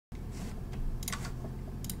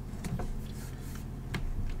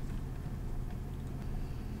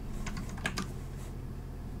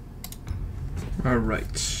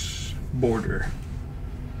Alright, border.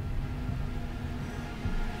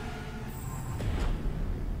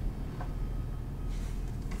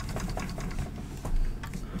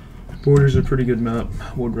 Border's a pretty good map.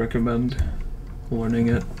 Would recommend learning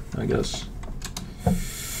it, I guess.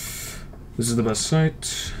 This is the best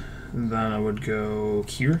site. Then I would go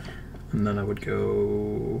here, and then I would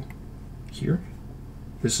go here.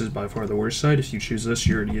 This is by far the worst site. If you choose this,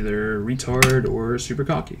 you're either retard or super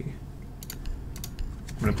cocky.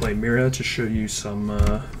 I'm gonna play Mira to show you some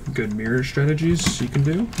good mirror strategies you can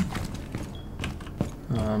do.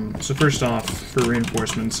 So first off, for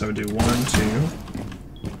reinforcements, I would do 1, 2,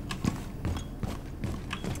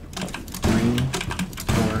 3,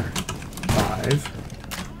 4,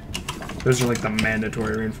 5. Those are like the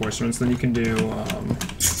mandatory reinforcements. Then you can do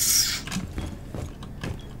 6,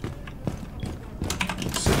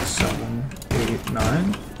 7, 8,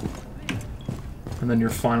 9. And then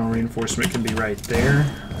your final reinforcement can be right there.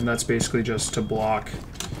 And that's basically just to block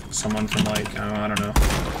someone from, like, I don't know,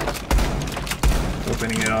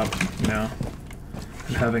 opening it up, you know,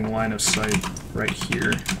 and having line of sight right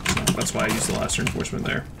here. So that's why I use the last reinforcement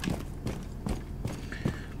there.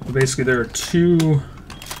 But basically there are 2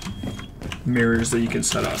 mirrors that you can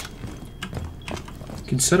set up. You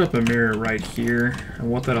can set up a mirror right here,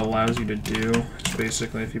 and what that allows you to do is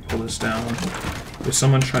basically, if you pull this down, if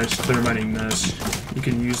someone tries thermiting this, you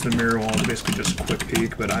can use the mirror wall to basically just quick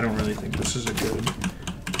peek, but I don't really think this is a good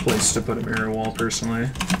place to put a mirror wall personally.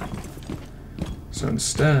 So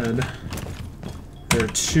instead, there are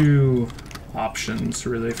 2 options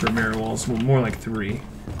really for mirror walls, well, more like 3.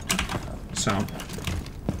 So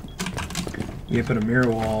you put a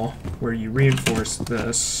mirror wall where you reinforce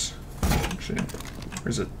this. Actually, or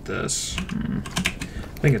is it this?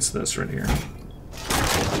 I think it's this right here.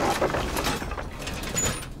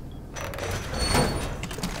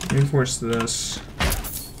 Reinforce this.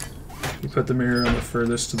 You put the mirror on the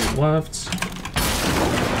furthest to the left.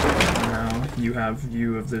 Now you have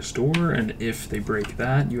view of this door, and if they break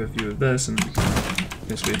that, you have view of this, and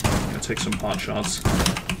basically take some pot shots.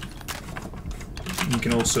 You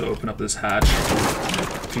can also open up this hatch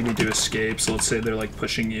if you need to escape. So let's say they're like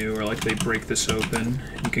pushing you, or like they break this open.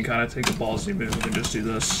 You can kind of take a ballsy move and just do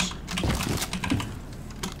this.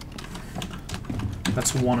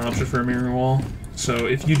 That's one option for a mirror wall. So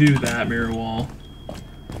if you do that mirror wall,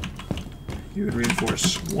 you would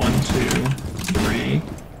reinforce 1, 2, 3,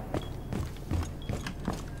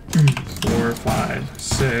 4, 5,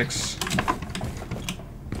 6,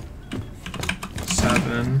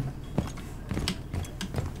 7,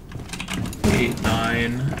 8,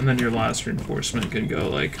 9, and then your last reinforcement can go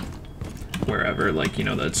like wherever, like, you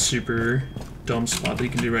know, that super dumb spot that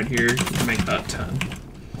you can do right here. You can make that 10.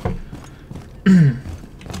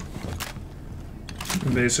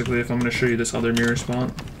 And basically, if I'm going to show you this other mirror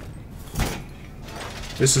spot,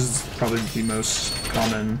 this is probably the most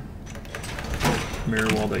common mirror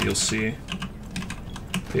wall that you'll see.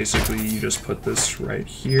 Basically, you just put this right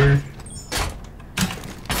here.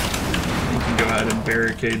 You can go ahead and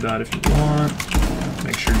barricade that if you want.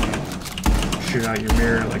 Make sure you shoot out your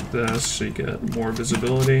mirror like this so you get more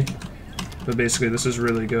visibility. But basically, this is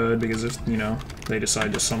really good because if, you know, they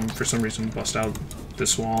decide to for some reason bust out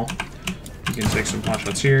this wall, you can take some pot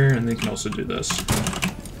shots here, and they can also do this.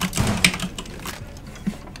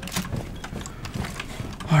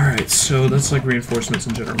 Alright, so that's like reinforcements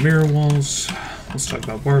in general. Mirror walls. Let's talk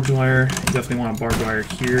about barbed wire. You definitely want a barbed wire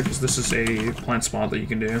here, because this is a plant spot that you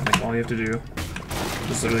can do. Like, all you have to do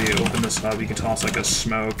is literally open this up. You can toss like a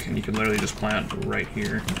smoke, and you can literally just plant right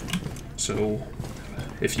here. So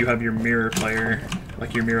if you have your mirror player,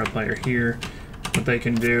 like your mirror player here, what they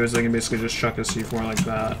can do is they can basically just chuck a C4 like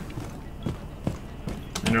that,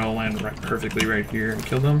 and it'll land perfectly right here and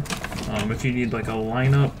kill them. If you need like a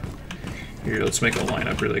lineup, here, let's make a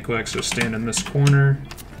lineup really quick. So stand in this corner,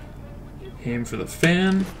 aim for the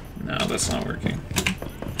fan. No, that's not working.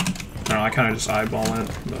 I don't know, I kind of just eyeball it,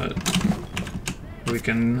 but we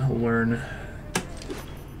can learn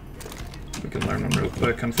one real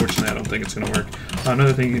quick. Unfortunately, I don't think it's going to work.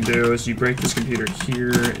 Another thing you can do is you break this computer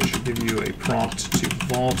here. It should give you a prompt to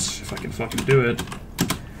vault, if I can fucking do it.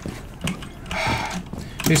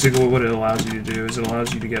 Basically, what it allows you to do is it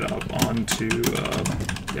allows you to get up onto,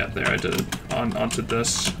 yeah, there, I did it, onto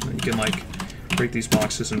this. And then you can, like, break these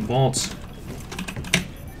boxes and vault.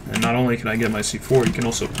 And not only can I get my C4, you can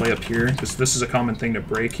also play up here, because this is a common thing to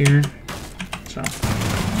break here. So,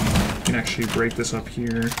 you can actually break this up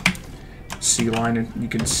here. C-line, and you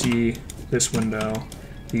can see this window,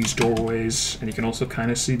 these doorways, and you can also kind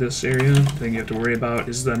of see this area. The thing you have to worry about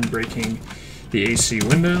is then breaking the AC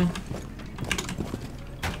window.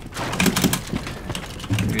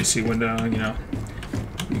 AC window, you know.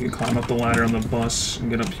 You can climb up the ladder on the bus and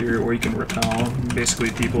get up here, or you can rappel. Basically,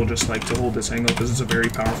 people just like to hold this angle because it's a very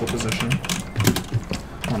powerful position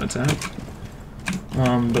on attack.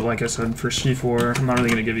 But like I said, for C4, I'm not really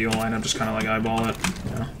going to give you a lineup, just kind of like eyeball it.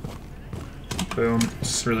 Yeah. Boom.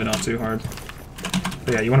 It's really not too hard.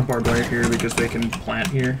 But yeah, you want a barbed wire here because they can plant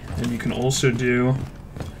here. And you can also do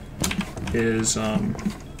is, you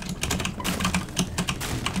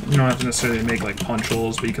don't have to necessarily make like punch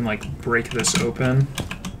holes, but you can like break this open.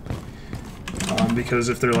 Because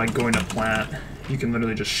if they're like going to plant, you can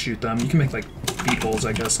literally just shoot them. You can make like beat holes,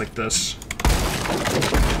 I guess, like this.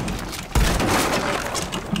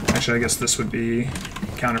 Actually, I guess this would be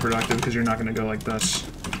counterproductive because you're not going to go like this.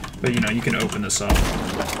 But, you know, you can open this up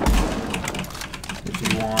if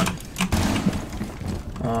you want.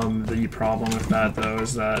 The problem with that, though,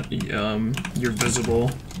 is that you're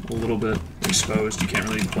visible, a little bit exposed. You can't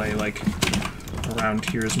really play, like, around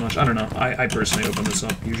here as much. I don't know. I personally open this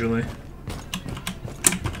up, usually.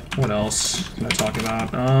 What else can I talk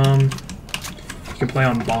about? You can play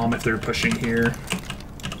on bomb if they're pushing here.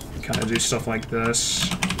 Kind of do stuff like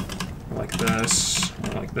this, or like this,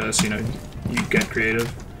 or like this. You know, you get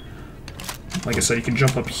creative. Like I said, you can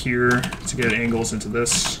jump up here to get angles into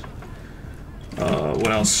this.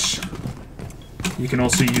 What else? You can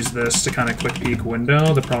also use this to kind of quick peek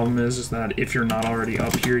window. The problem is that if you're not already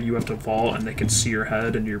up here, you have to vault and they can see your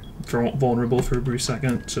head and you're vulnerable for a brief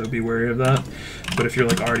second, so be wary of that. But if you're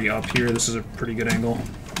like already up here, this is a pretty good angle.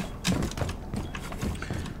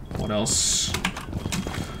 What else?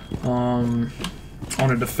 On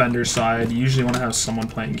a defender side, you usually want to have someone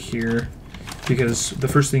playing here, because the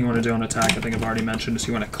first thing you want to do on attack, I think I've already mentioned, is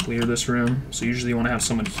you want to clear this room. So usually you want to have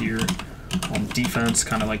someone here on defense,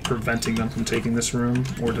 kind of like preventing them from taking this room,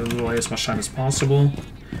 or to delay as much time as possible.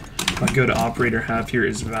 A good operator have here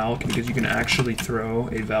is Valk, because you can actually throw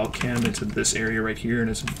a Valk cam into this area right here, and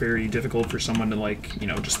it's very difficult for someone to, like, you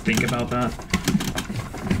know, just think about that.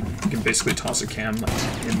 You can basically toss a cam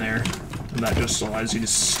like in there, and that just allows you to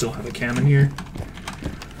still have a cam in here.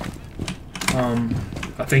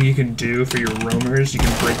 A thing you can do for your roamers, you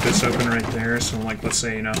can break this open right there. So, like, let's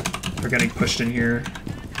say, you know, they're getting pushed in here.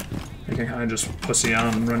 They can kind of just pussy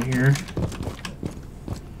out and run here.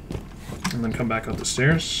 And then come back up the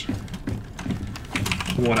stairs.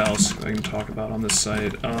 What else I can talk about on this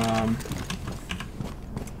site?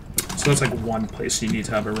 So that's like one place you need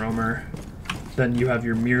to have a roamer. Then you have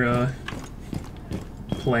your Mira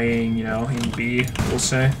playing, you know, in B, we'll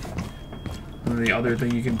say. And then the other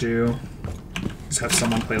thing you can do is have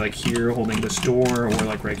someone play like here, holding this door, or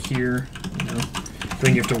like right here, you know. The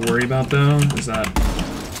thing you have to worry about, though, is that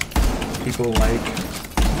people like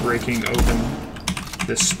breaking open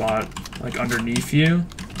this spot like underneath you,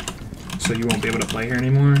 so you won't be able to play here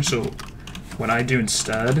anymore. So what I do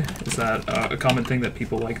instead is that a common thing that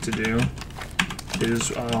people like to do is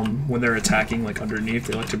when they're attacking like underneath,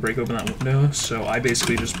 they like to break open that window. So I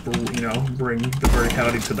basically just, you know, bring the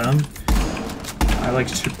verticality to them. I like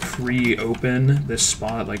to pre-open this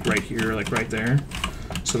spot like right here, like right there,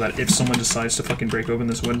 so that if someone decides to fucking break open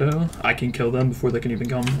this window, I can kill them before they can even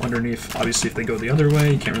come underneath. Obviously, if they go the other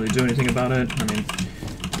way, you can't really do anything about it. I mean,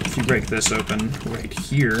 if you break this open right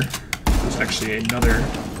here, there's actually another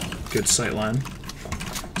good sight line.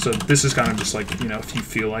 So this is kind of just like, you know, if you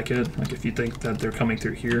feel like it, like if you think that they're coming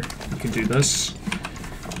through here, you can do this.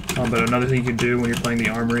 But another thing you can do when you're playing the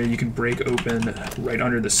armory, you can break open right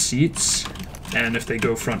under the seats, and if they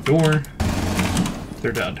go front door,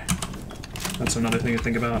 they're dead. That's another thing to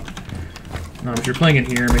think about. If you're playing in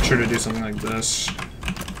here, make sure to do something like this.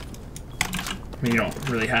 I mean, you don't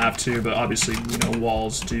really have to, but obviously, you know,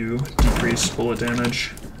 walls do decrease bullet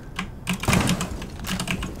damage.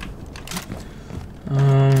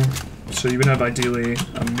 So you would have ideally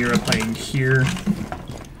a Mira playing here.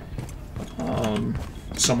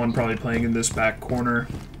 Someone probably playing in this back corner.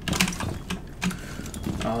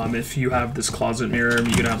 If you have this closet mirror,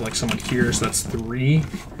 you could have like someone here, so that's 3.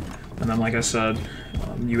 And then, like I said,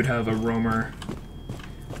 you would have a roamer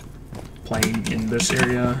playing in this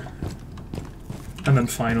area. And then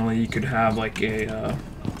finally, you could have like a, I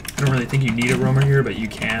don't really think you need a roamer here, but you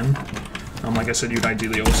can. Like I said, you'd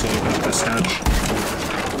ideally also open up this hatch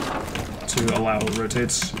to allow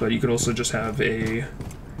rotates, but you could also just have a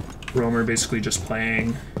roamer basically just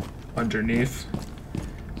playing underneath.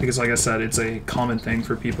 Because like I said, it's a common thing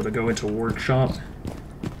for people to go into workshop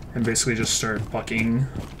and basically just start bucking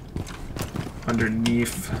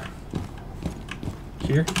underneath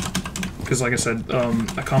here. Because like I said,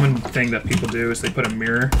 a common thing that people do is they put a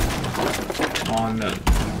mirror on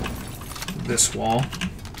this wall.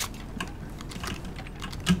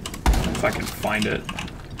 If I can find it.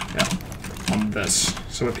 on this.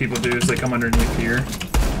 So what people do is they come underneath here.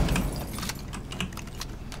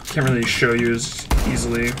 Can't really show you as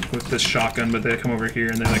easily with this shotgun, but they come over here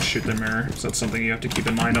and they like shoot the mirror. So that's something you have to keep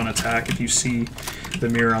in mind on attack. If you see the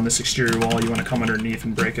mirror on this exterior wall, you want to come underneath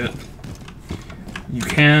and break it. You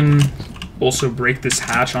can also break this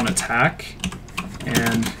hatch on attack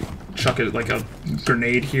and chuck it like a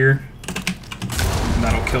grenade here. And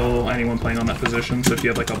that'll kill anyone playing on that position. So if you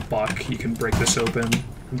have like a buck, you can break this open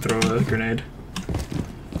and throw a grenade.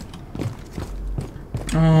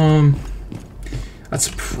 That's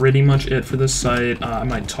pretty much it for this site. I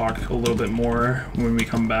might talk a little bit more when we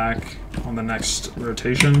come back on the next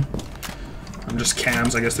rotation. Just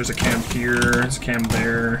cams. I guess there's a cam here, there's a cam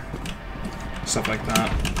there, stuff like that.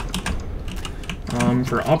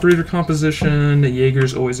 For operator composition,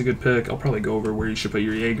 Jaeger's always a good pick. I'll probably go over where you should put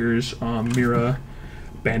your Jaegers. Mira,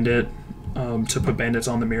 Bandit, to put bandits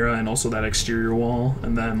on the Mira and also that exterior wall.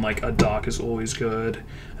 And then like a dock is always good.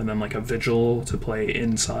 And then like a vigil to play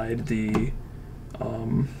inside the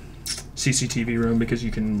CCTV room because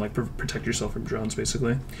you can like protect yourself from drones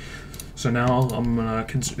basically. So now I'm gonna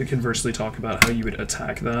conversely talk about how you would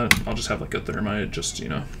attack that. I'll just have like a thermite, just, you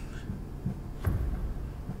know,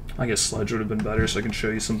 I guess Sledge would have been better so I can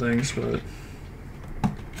show you some things, but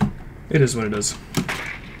it is what it is.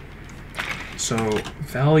 So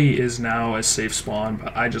Valley is now a safe spawn,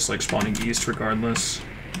 but I just like spawning east regardless.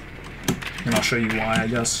 And I'll show you why, I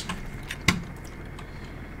guess.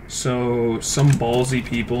 So some ballsy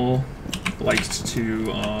people like to,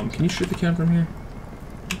 can you shoot the cam from here?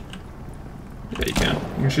 Yeah, you can.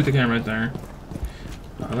 You can shoot the cam right there.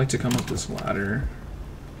 I like to come up this ladder.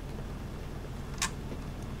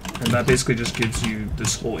 And that basically just gives you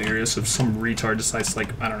this whole area, so if some retard decides to,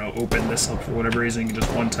 like, I don't know, open this up for whatever reason, you can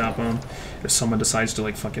just one-tap them. If someone decides to,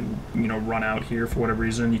 like, fucking, you know, run out here for whatever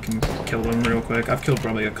reason, you can kill them real quick. I've killed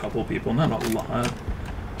probably a couple people, not a lot,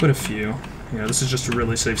 but a few. You know, this is just a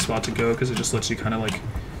really safe spot to go, because it just lets you kind of, like,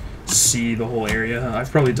 see the whole area.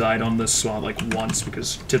 I've probably died on this spot, like, once,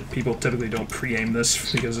 because people typically don't pre-aim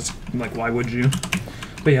this, because it's, like, why would you?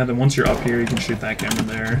 But yeah, then once you're up here, you can shoot that camera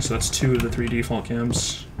there. So that's 2 of the 3 default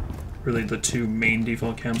cams. Really the 2 main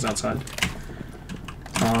default cams outside.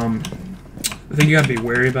 The thing you gotta be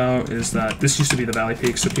wary about is that this used to be the Valley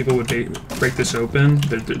Peak, so people would break this open.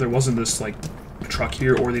 There wasn't this like truck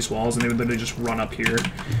here or these walls, and they would literally just run up here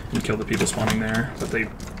and kill the people spawning there. But they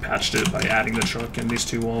patched it by adding the truck and these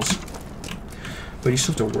 2 walls. But you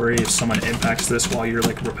still have to worry if someone impacts this while you're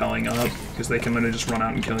like rappelling up, because they can literally just run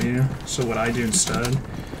out and kill you. So what I do instead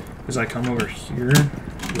is I come over here,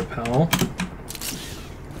 rappel,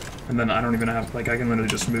 and then I don't even have, like, I can literally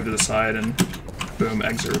just move to the side and boom,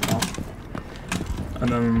 exit rappel. And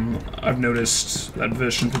then I've noticed that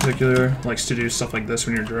Vish in particular likes to do stuff like this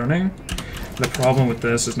when you're droning. The problem with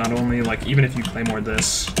this is not only, like, even if you claymore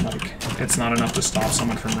this, like, it's not enough to stop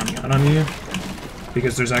someone from running out on you,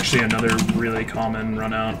 because there's actually another really common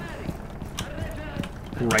run out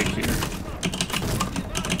right here.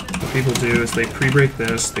 What people do is they pre-break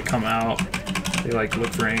this, they come out, they like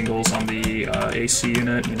look for angles on the AC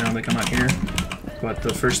unit, you know, they come out here. But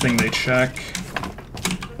the first thing they check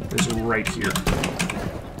is right here.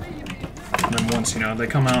 And then once, you know, they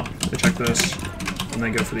come out, they check this, and they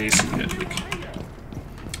go for the AC unit peak.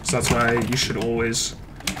 So that's why you should always,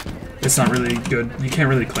 it's not really good, you can't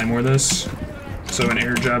really claymore this, so an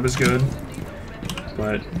air jab is good.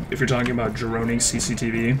 But if you're talking about droning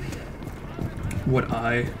CCTV, what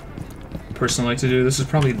I personally like to do, this is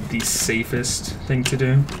probably the safest thing to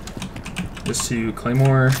do, is to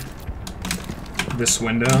claymore this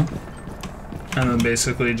window and then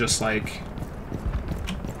basically just like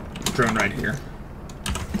drone right here.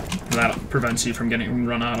 And that prevents you from getting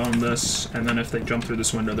run out on this, and then if they jump through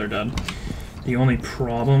this window, they're dead. The only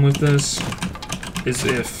problem with this is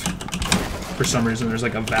if for some reason there's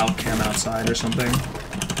like a valve cam outside or something,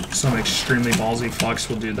 some extremely ballsy fucks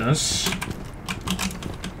will do this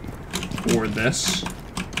or this.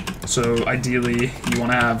 So ideally, you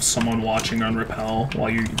want to have someone watching on rappel while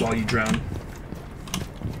you drone.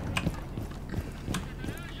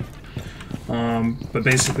 But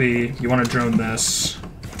basically, you want to drone this.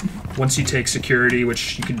 Once you take security,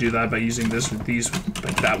 which you can do that by using these,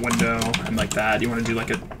 like that window and like that, you want to do like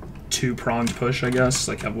a 2-pronged push, I guess.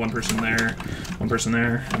 Like have one person there,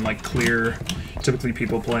 and like clear. Typically,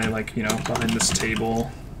 people play like, you know, behind this table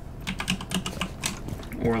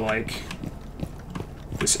or like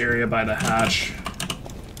this area by the hatch.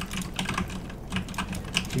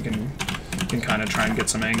 You can kind of try and get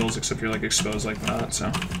some angles, except you're like exposed like that.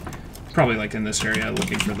 So probably like in this area,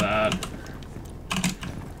 looking for that,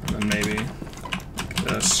 and then maybe like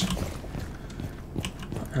this.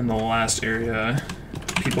 And the last area,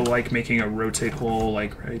 people like making a rotate hole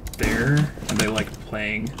like right there, and they like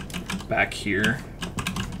playing back here.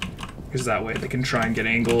 Because that way they can try and get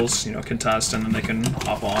angles, you know, contest, and then they can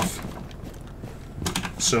hop off.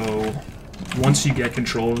 So once you get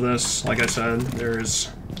control of this, like I said, there's,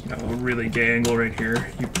 you know, a really gay angle right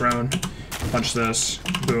here. You prone, punch this,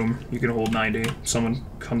 boom, you can hold 90. Someone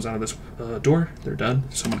comes out of this door, they're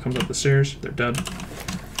dead. Someone comes up the stairs, they're dead.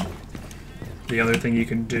 The other thing you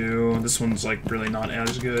can do, this one's like really not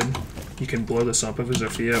as good. You can blow this up with a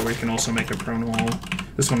Zofia, or you can also make a prone hole.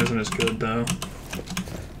 This one isn't as good though.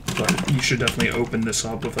 But you should definitely open this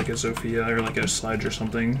up with like a Zofia or like a sledge or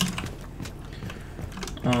something.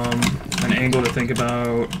 An angle to think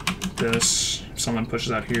about, this, if someone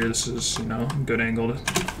pushes out here, this is, you know, a good angle to,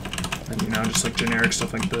 and you know, just like generic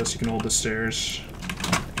stuff like this, you can hold the stairs.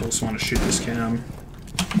 You also want to shoot this cam.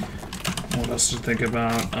 What else to think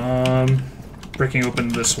about? Breaking open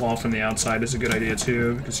this wall from the outside is a good idea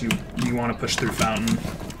too, because you want to push through fountain.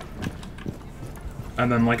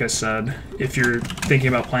 And then, like I said, if you're thinking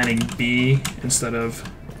about planning B instead of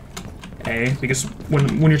A, because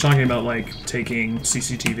when you're talking about like taking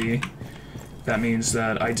CCTV, that means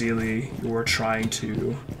that ideally you're trying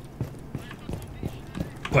to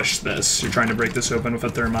push this. You're trying to break this open with a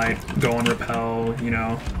thermite, go on repel, you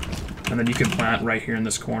know, and then you can plant right here in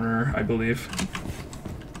this corner, I believe.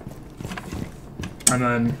 And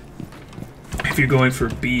then if you're going for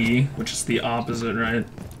B, which is the opposite, right?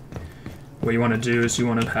 What you want to do is you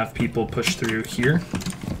want to have people push through here,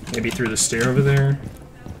 maybe through the stair over there,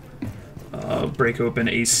 break open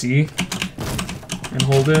AC, and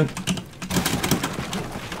hold it,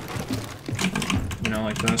 you know,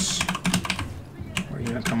 like this, or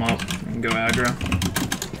you're going to come up and go aggro,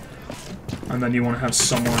 and then you want to have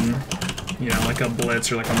someone, you know, like a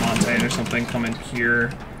Blitz or like a Montaigne or something come in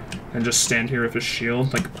here and just stand here with a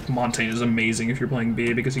shield. Like, Montaigne is amazing if you're playing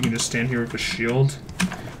B, because you can just stand here with a shield,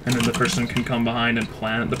 and then the person can come behind and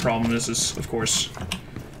plant. The problem is of course,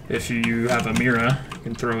 if you have a Mira, you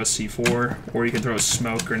can throw a C4, or you can throw a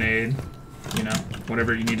smoke grenade, you know,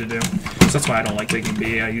 whatever you need to do. So that's why I don't like taking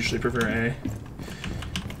B, I usually prefer A.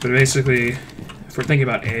 But basically, if we're thinking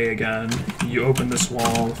about A again, you open this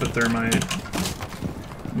wall with a thermite,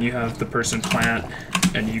 you have the person plant,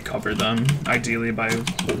 and you cover them, ideally by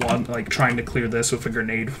like trying to clear this with a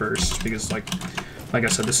grenade first, because like I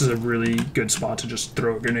said, this is a really good spot to just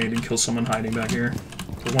throw a grenade and kill someone hiding back here.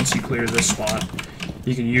 But once you clear this spot,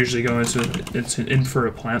 you can usually go in for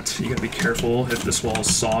a plant. You gotta be careful if this wall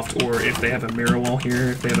is soft, or if they have a mirror wall here.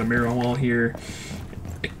 If they have a mirror wall here,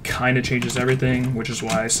 it kind of changes everything, which is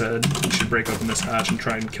why I said you should break open this hatch and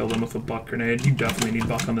try and kill them with a buck grenade. You definitely need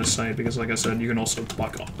buck on this site, because like I said, you can also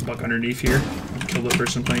buck underneath here and kill the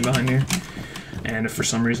person playing behind here. And if for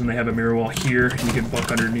some reason they have a mirror wall here, you can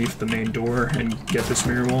buck underneath the main door and get this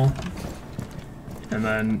mirror wall. And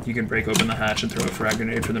then you can break open the hatch and throw a frag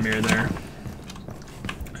grenade for the mirror there.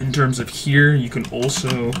 In terms of here, you can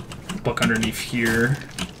also buck underneath here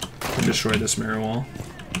and destroy this mirror wall.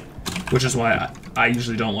 Which is why I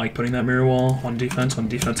usually don't like putting that mirror wall on defense. On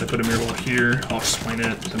defense, I put a mirror wall here. I'll explain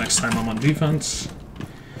it the next time I'm on defense.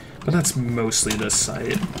 But that's mostly this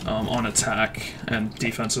site, on attack and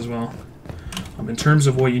defense as well. In terms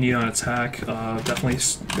of what you need on attack,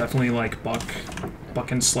 definitely like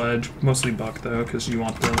buck and sledge. Mostly buck though, because you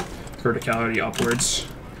want the verticality upwards.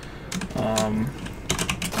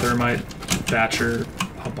 Thermite, Thatcher,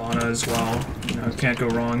 Habana as well. You know, can't go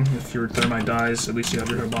wrong. If your thermite dies, at least you have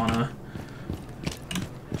your Habana.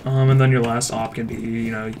 And then your last op can be,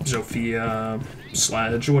 you know, Zofia,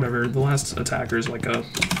 Sledge, whatever. The last attacker is like a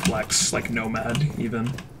flex, like Nomad,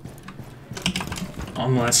 even.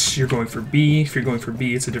 Unless you're going for B. If you're going for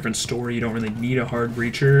B, it's a different story. You don't really need a hard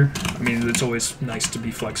breacher. I mean, it's always nice to be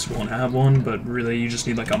flexible and have one, but really you just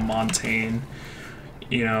need like a Montaigne,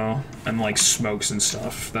 you know, and like smokes and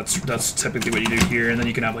stuff. That's typically what you do here, and then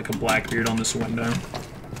you can have like a Blackbeard on this window.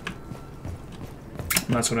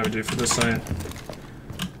 And that's what I would do for this site.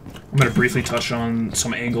 I'm going to briefly touch on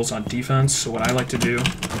some angles on defense. So what I like to do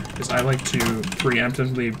is I like to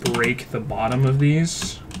preemptively break the bottom of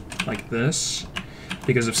these, like this,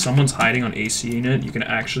 because if someone's hiding on AC unit, you can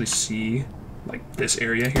actually see like this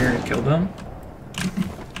area here and kill them.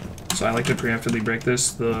 So I like to preemptively break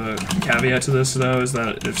this. The caveat to this though is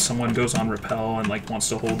that if someone goes on repel and like wants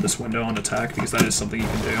to hold this window on attack, because that is something you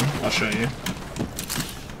can do, I'll show you.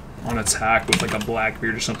 On attack with like a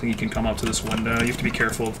Blackbeard or something, you can come up to this window. You have to be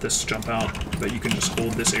careful of this jump out, but you can just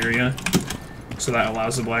hold this area. So that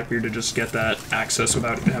allows the Blackbeard to just get that access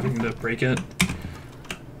without having to break it.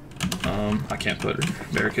 I can't put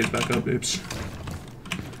barricades back up, oops.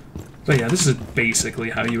 But But yeah, this is basically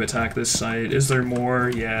how you attack this site. Is there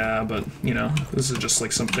more? Yeah, but, you know, this is just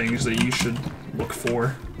like some things that you should look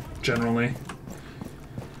for, generally.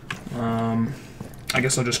 I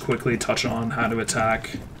guess I'll just quickly touch on how to attack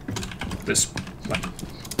this, like,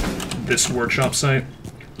 this workshop site.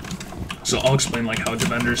 So I'll explain, like, how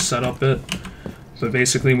defenders set up it. But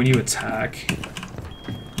basically, when you attack,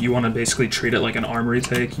 you want to basically treat it like an armory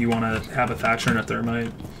take. You want to have a Thatcher and a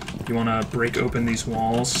Thermite. You want to break open these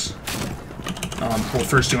walls. Well,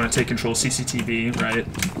 first you want to take control of CCTV,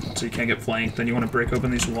 right? So you can't get flanked. Then you want to break open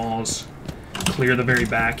these walls, clear the very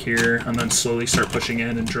back here, and then slowly start pushing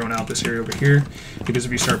in and drone out this area over here. Because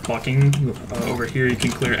if you start blocking over here, you can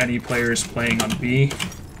clear any players playing on B,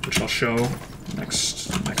 which I'll show next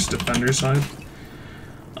defender side.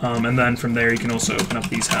 And then from there, you can also open up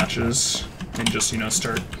these hatches and just, you know,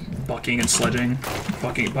 start bucking and sledging.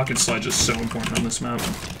 Buck and sledge is so important on this map.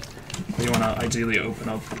 You want to ideally open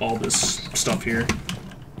up all this stuff here.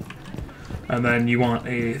 And then you want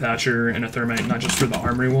a Thatcher and a Thermite, not just for the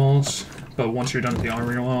armory walls, but once you're done with the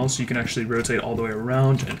armory walls, you can actually rotate all the way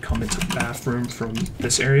around and come into the bathroom from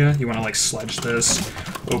this area. You want to like sledge this,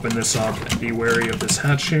 open this up, and be wary of this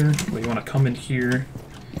hatch here. But you want to come in here,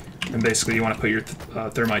 and basically you want to put your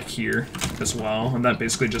Thermite here as well. And that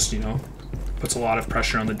basically just, you know, puts a lot of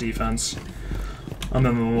pressure on the defense. And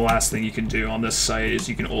then the last thing you can do on this site is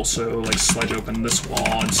you can also like sledge open this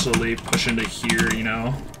wall and slowly push into here, you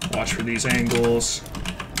know, watch for these angles.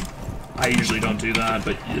 I usually don't do that,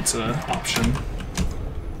 but it's an option.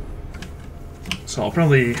 So I'll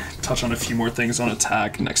probably touch on a few more things on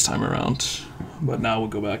attack next time around, but now we'll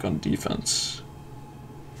go back on defense.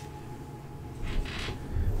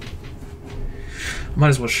 Might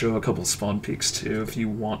as well show a couple spawn peaks too if you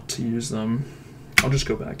want to use them. I'll just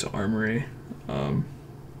go back to armory.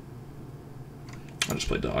 I'll just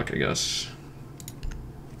play Doc, I guess.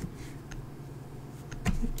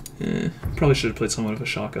 Probably should have played someone with a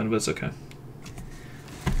shotgun, but it's okay.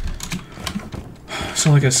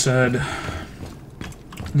 So like I said,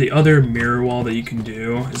 the other mirror wall that you can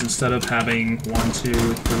do is instead of having 1, 2,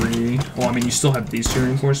 3, well, I mean, you still have these 2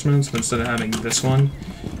 reinforcements, but instead of having this one,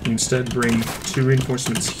 you instead bring 2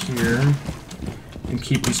 reinforcements here and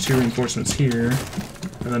keep these 2 reinforcements here.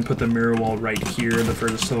 And then put the mirror wall right here, the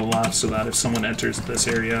furthest to the left, so that if someone enters this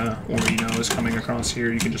area or, you know, is coming across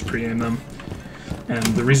here, you can just pre-aim them. And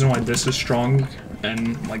the reason why this is strong,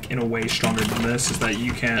 and like in a way stronger than this, is that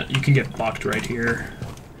you can get bucked right here,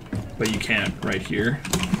 but you can't right here.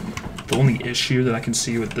 The only issue that I can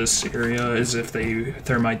see with this area is if they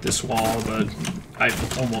thermite this wall, but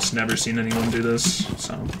I've almost never seen anyone do this,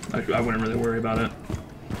 so I wouldn't really worry about it.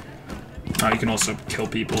 You can also kill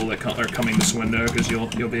people that are coming this window because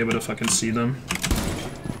you'll be able to fucking see them.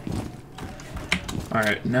 All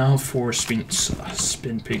right, now for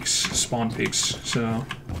spawn peaks. So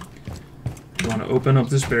you want to open up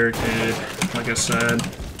this barricade. Like I said,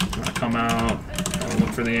 you want to come out, look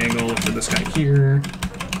for the angle, look for this guy here,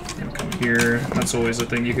 and come here. That's always a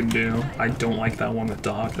thing you can do. I don't like that one with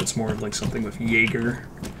Doc. That's more of like something with Jaeger,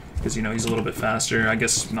 because, you know, he's a little bit faster. I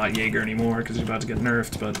guess not Jaeger anymore because he's about to get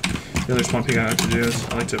nerfed, but the other spawn peak I like to do is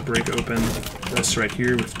I like to break open this right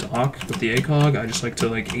here with Doc, with the ACOG. I just like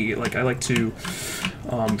to I like to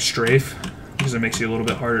strafe, because it makes you a little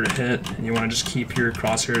bit harder to hit, and you want to just keep your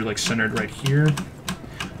crosshair like centered right here.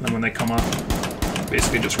 And then when they come up,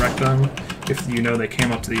 basically just wreck them. If you know they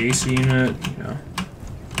came up to the AC unit, you know,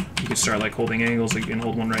 you can start like holding angles. Like you can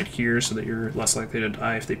hold one right here so that you're less likely to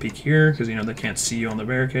die if they peek here, because, you know, they can't see you on the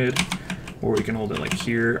barricade. Or you can hold it like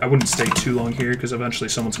here. I wouldn't stay too long here because eventually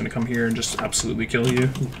someone's going to come here and just absolutely kill you.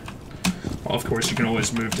 Well, of course, you can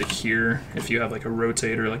always move to here if you have like a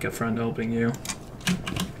rotator, like a friend helping you.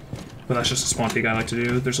 But that's just a spawn peek I like to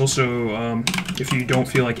do. There's also, if you don't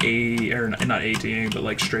feel like not ATing, but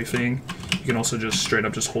like strafing, you can also just straight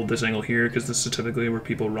up just hold this angle here, because this is typically where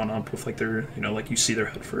people run up with like their, you know, like you see their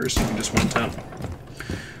head first, you can just one tap.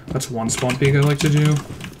 That's one spawn peek I like to do.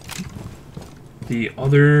 The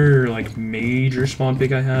other like major spawn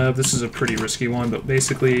peek I have, this is a pretty risky one, but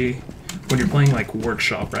basically when you're playing like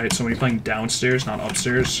workshop, right? So when you're playing downstairs, not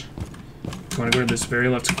upstairs, you want to go to this very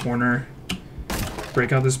left corner,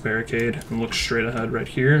 break out this barricade, and look straight ahead right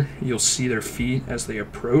here. You'll see their feet as they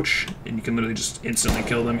approach, and you can literally just instantly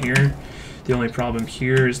kill them here. The only problem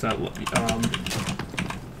here is that,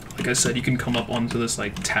 like I said, you can come up onto this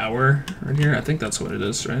like tower right here. I think that's what it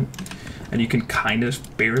is, right? And you can kind of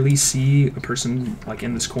barely see a person like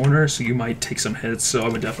in this corner, so you might take some hits. So I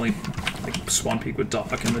would definitely like spawn peek with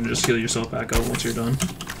Doc and then just heal yourself back up once you're done.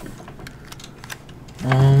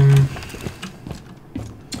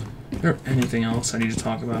 Is there anything else I need to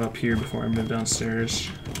talk about up here before I move downstairs?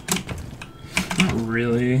 Not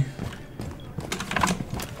really.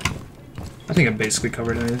 I think I basically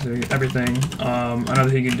covered everything. Another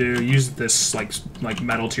thing you can do, use this like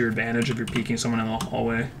metal to your advantage if you're peeking someone in the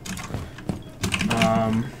hallway.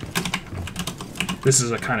 This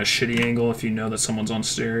is a kind of shitty angle if you know that someone's on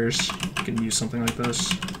stairs. You can use something like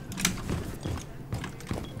this.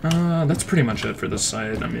 That's pretty much it for this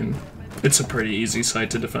site. I mean, it's a pretty easy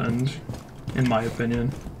site to defend, in my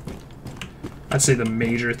opinion. I'd say the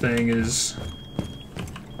major thing is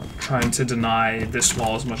trying to deny this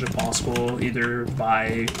wall as much as possible, either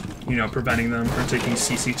by, you know, preventing them from taking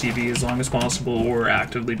CCTV as long as possible, or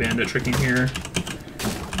actively bandit tricking here.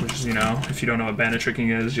 Which is, you know, if you don't know what bandit tricking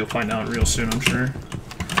is, you'll find out real soon, I'm sure.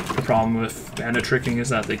 The problem with bandit tricking is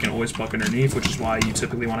that they can always buck underneath, which is why you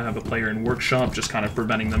typically want to have a player in workshop, just kind of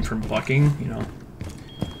preventing them from bucking, you know.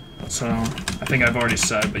 So, I think I've already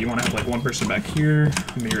said, but you want to have like one person back here,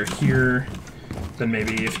 a mirror here. Then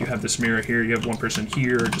maybe if you have this mirror here, you have one person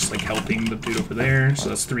here, just like helping the dude over there. So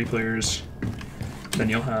that's 3 players. Then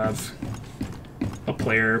you'll have a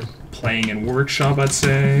player playing in workshop, I'd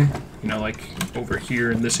say. You know, like over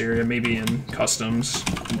here in this area, maybe in customs.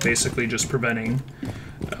 Basically just preventing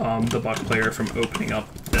the buck player from opening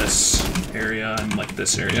up this area and like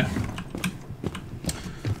this area.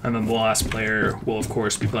 And then the last player will, of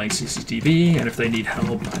course, be playing CCTV, and if they need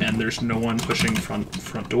help and there's no one pushing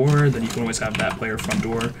front door, then you can always have that player front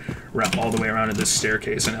door wrap all the way around to this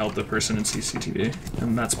staircase and help the person in CCTV.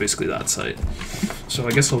 And that's basically that site. So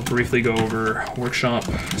I guess I'll briefly go over workshop.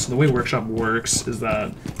 So the way workshop works is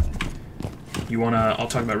that you want to, I'll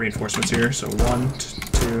talk about reinforcements here. So 1,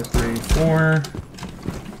 2, 3, 4.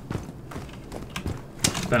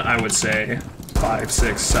 Then I would say 5,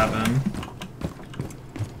 6, 7.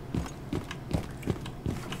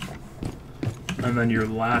 And then your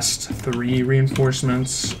last 3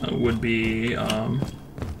 reinforcements would be 8, 9.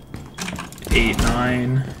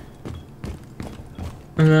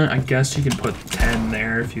 And then I guess you can put 10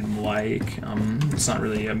 there if you'd like. It's not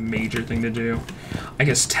really a major thing to do. I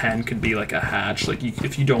guess 10 could be like a hatch. Like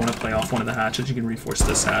if you don't want to play off one of the hatches, you can reinforce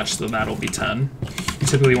this hatch, so that'll be 10. You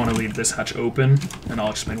typically want to leave this hatch open, and I'll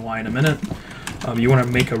explain why in a minute. You want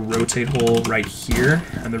to make a rotate hole right here,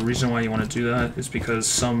 and the reason why you want to do that is because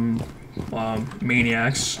some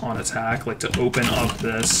maniacs on attack like to open up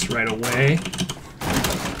this right away,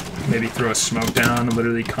 maybe throw a smoke down,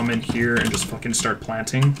 literally come in here and just fucking start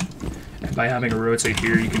planting. And by having a rotate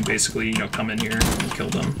here, you can basically, you know, come in here and kill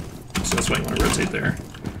them. So that's why you want to rotate there.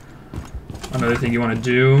 Another thing you want to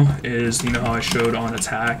do is, you know how I showed on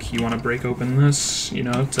attack, you want to break open this, you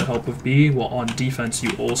know, to help with B. Well, on defense,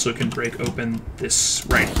 you also can break open this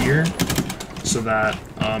right here, so that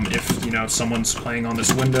if, you know, someone's playing on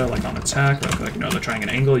this window, like on attack, like, you know, they're trying an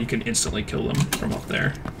angle, you can instantly kill them from up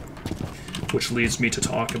there. Which leads me to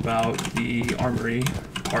talk about the armory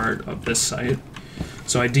part of this site.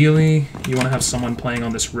 So ideally, you want to have someone playing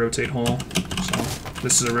on this rotate hole. So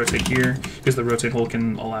this is a rotate here, because the rotate hole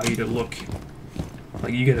can allow you to look,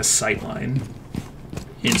 like you get a sight line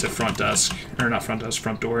into front desk, or not front desk,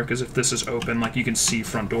 front door, because if this is open, like you can see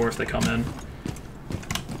front door if they come in.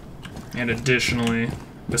 And additionally,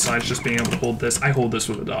 besides just being able to hold this, I hold this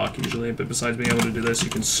with a dock usually, but besides being able to do this, you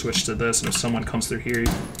can switch to this, and if someone comes through here,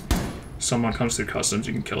 someone comes through customs,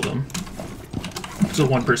 you can kill them. So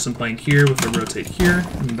one person playing here with the rotate here,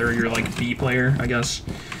 and they're your like B player, I guess.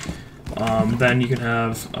 Then you can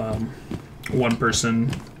have one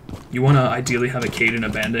person. You want to ideally have a Cade and a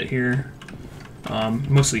bandit here.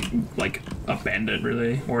 Mostly like a bandit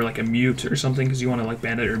really, or like a mute or something, because you want to like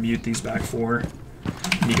bandit or mute these back 4.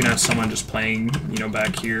 And you can have someone just playing, you know,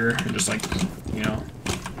 back here and just like, you know,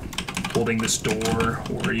 holding this door,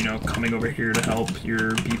 or, you know, coming over here to help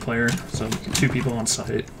your B player. So 2 people on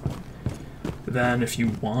site. Then if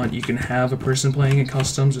you want, you can have a person playing in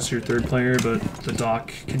customs as your 3rd player, but the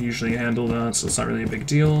dock can usually handle that, so it's not really a big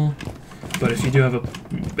deal. But if you do have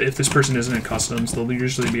if this person isn't in customs, they'll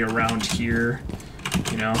usually be around here,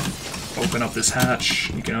 you know, open up this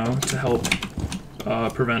hatch, you know, to help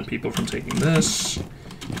prevent people from taking this.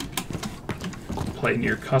 Play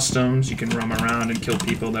near customs, you can roam around and kill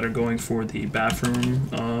people that are going for the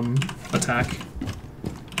bathroom attack.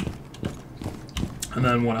 And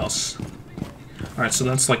then what else? Alright, so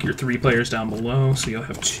that's like your 3 players down below, so you'll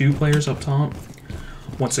have 2 players up top.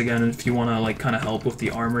 Once again, if you want to like kind of help with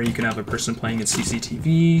the armor, you can have a person playing in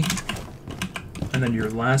CCTV. And then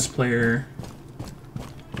your last player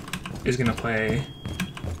is going to play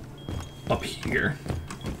up here.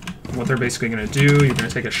 And what they're basically going to do, you're going to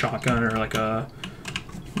take a shotgun or like a,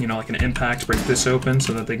 you know, like an impact, break this open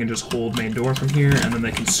so that they can just hold main door from here, and then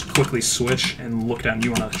they can quickly switch and look down.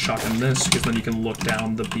 You want to shotgun this, because then you can look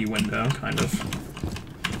down the B window, kind of.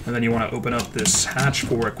 And then you want to open up this hatch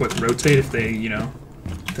for a quick rotate if they, you know,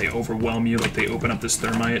 they overwhelm you, like they open up this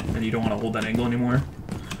thermite and you don't want to hold that angle anymore.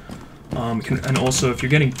 And also, if you're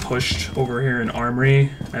getting pushed over here in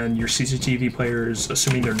Armory and your CCTV players,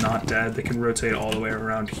 assuming they're not dead, they can rotate all the way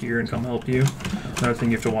around here and come help you. Another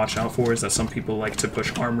thing you have to watch out for is that some people like to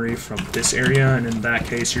push Armory from this area, and in that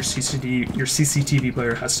case, your CCTV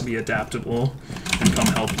player has to be adaptable and come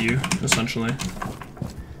help you, essentially.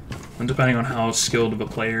 And depending on how skilled of a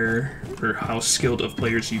player, or how skilled of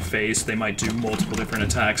players you face, they might do multiple different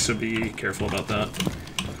attacks, so be careful about that.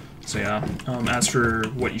 So yeah, as for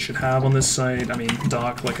what you should have on this site, I mean,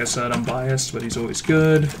 Doc, like I said, I'm biased, but he's always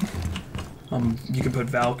good. You can put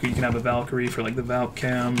Valkyrie, you can have a Valkyrie for like the Valk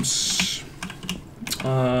cams.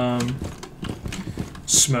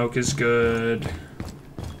 Smoke is good.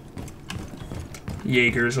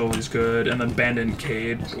 Jaeger's always good, and then Bandit,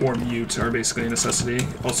 Cade, or Mute are basically a necessity.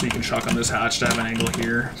 Also, you can shotgun this hatch to have an angle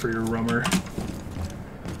here for your roamer.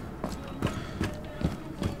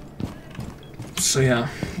 So yeah,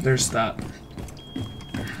 there's that.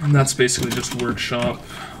 And that's basically just workshop.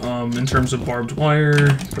 In terms of barbed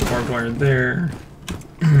wire, put barbed wire there.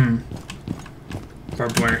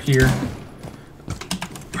 Barbed wire here.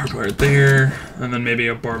 Barbed wire there. And then maybe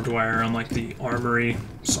a barbed wire on like the armory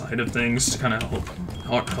side of things to kind of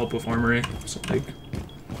help with armory. So like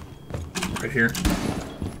right here.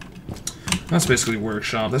 That's basically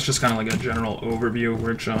workshop. That's just kind of like a general overview of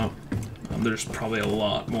workshop. There's probably a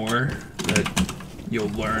lot more that you'll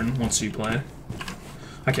learn once you play.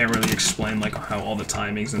 I can't really explain like how all the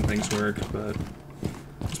timings and things work, but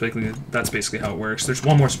that's basically how it works. There's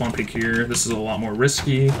one more spawn pick here. This is a lot more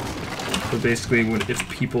risky, but basically if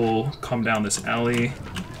people come down this alley,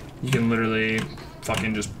 you can literally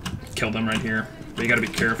fucking just kill them right here. But you gotta be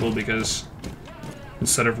careful because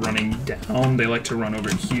instead of running down, they like to run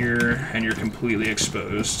over here, and you're completely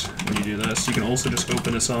exposed when you do this. You can also just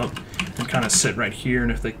open this up and kind of sit right here,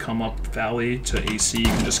 and if they come up valley to AC, you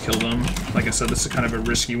can just kill them. Like I said, this is kind of a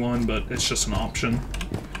risky one, but it's just an option.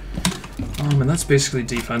 And that's basically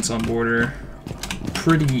defense on border.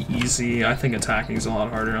 Pretty easy. I think attacking is a lot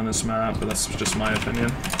harder on this map, but that's just my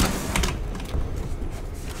opinion.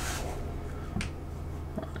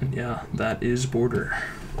 And yeah, that is border.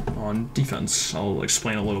 On defense, I'll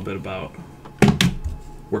explain a little bit about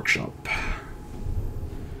workshop.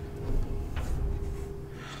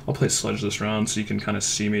 I'll play Sledge this round so you can kind of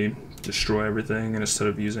see me destroy everything, and instead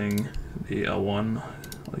of using the L1,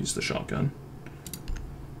 I'll use the shotgun.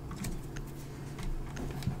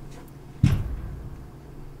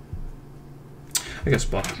 I guess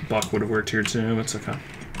Buck would have worked here too, it's okay.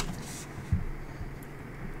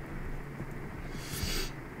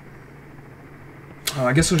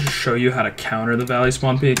 I guess I'll just show you how to counter the Valley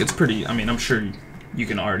Spawn Peak. It's pretty, I mean, I'm sure you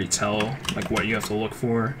can already tell like what you have to look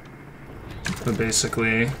for. But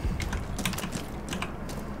basically,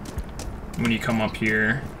 when you come up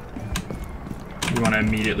here, you want to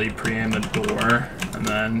immediately pre-aim the door, and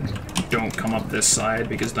then don't come up this side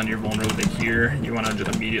because then you're vulnerable to here. You want to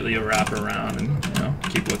just immediately wrap around and, you know,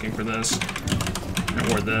 keep looking for this,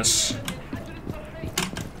 or this.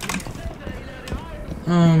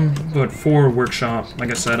 But for workshop,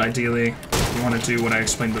 like I said, ideally you want to do what I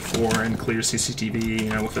explained before and clear CCTV, you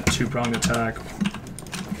know, with a two-pronged attack.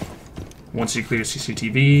 Once you clear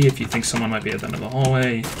CCTV, if you think someone might be at the end of the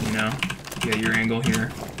hallway, you know, you get your angle here.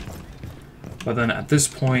 But then at this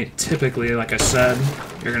point, typically, like I said,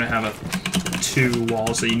 you're gonna have two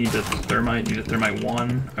walls that you need to thermite. You need to thermite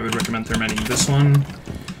one. I would recommend thermiting this one,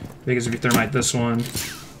 because if you thermite this one,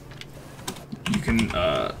 you can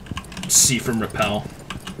see from rappel.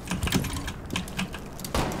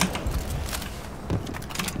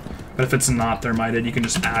 But if it's not thermited, you can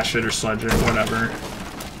just ash it or sludge it or whatever.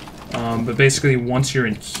 But basically, once you're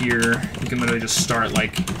in here, you can literally just start,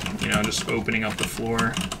 like, you know, just opening up the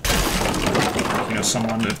floor. You know,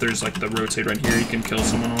 someone, if there's like the rotate right here, you can kill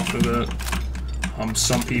someone off of it.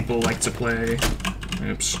 Some people like to play,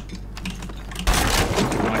 oops. Some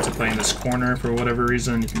people like to play in this corner for whatever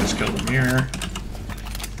reason. You can just kill them here.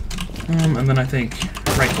 And then I think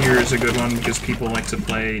right here is a good one because people like to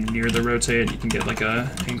play near the rotate. You can get like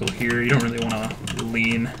a angle here. You don't really want to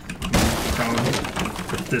lean prone,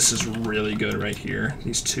 but this is really good right here.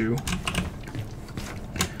 These two.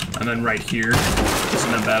 And then right here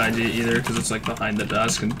isn't a bad idea either because it's like behind the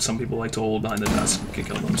desk, and some people like to hold behind the desk and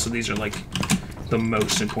kill them. So these are like the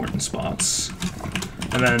most important spots.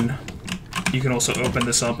 And then you can also open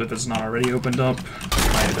this up if it's not already opened up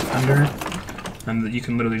by a defender. And you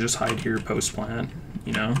can literally just hide here post plant,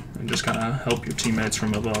 you know, and just kind of help your teammates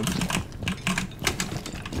from above.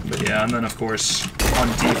 But yeah, and then of course, on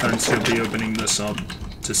defense, you'll be opening this up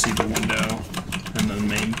to see the window and the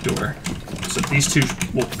main door. So these two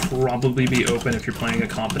will probably be open if you're playing a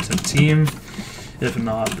competent team. If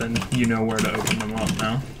not, then you know where to open them up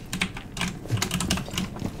now.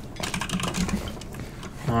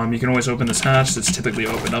 You can always open this hatch. It's typically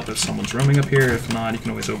opened up if someone's roaming up here. If not, you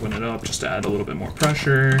can always open it up just to add a little bit more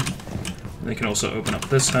pressure. And they can also open up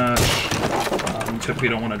this hatch. You typically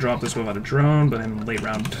don't want to drop this without a drone, but in late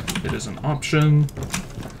round, it is an option.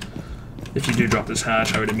 If you do drop this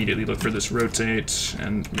hatch, I would immediately look for this rotate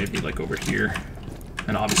and maybe like over here.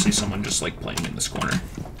 And obviously someone just like playing in this corner.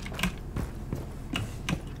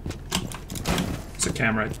 It's a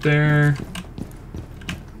cam right there.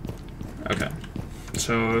 Okay.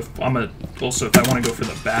 So if I'm also if I want to go for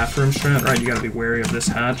the bathroom strat, right, you gotta be wary of this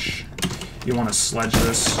hatch. You want to sledge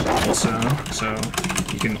this also, so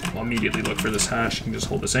you can immediately look for this hatch. You can just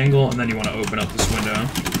hold this angle, and then you want to open up this window.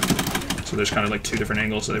 So there's kind of like two different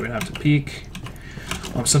angles that they would have to peek.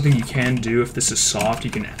 Something you can do if this is soft, you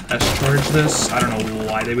can S-charge this. I don't know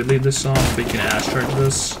why they would leave this soft, but you can S-charge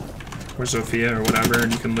this, or Sophia, or whatever,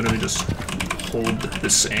 and you can literally just hold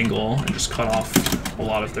this angle and just cut off a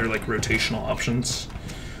lot of their like rotational options.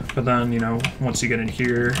 But then, you know, once you get in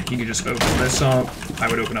here, you can just open this up. I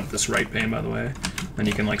would open up this right pane, by the way. Then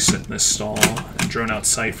you can like sit in this stall and drone out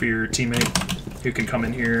sight for your teammate who can come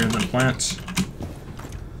in here and then plant.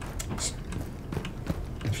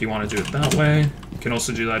 If you want to do it that way, you can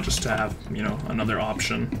also do that just to have, you know, another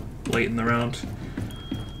option late in the round.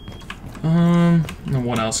 And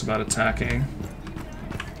what else about attacking?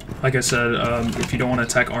 Like I said, if you don't want to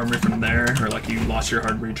attack armor from there, or like you lost your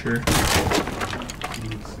hard breacher,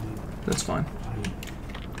 that's fine.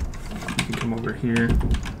 You can come over here.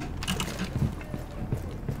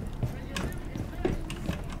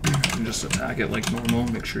 And just attack it like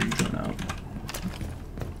normal. Make sure you drone out.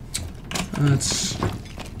 That's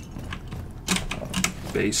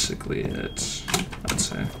basically it, I'd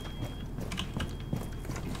say.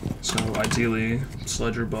 So ideally,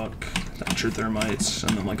 sledge or buck, thatch your thermites,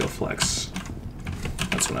 and then like a flex.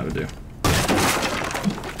 That's what I would do.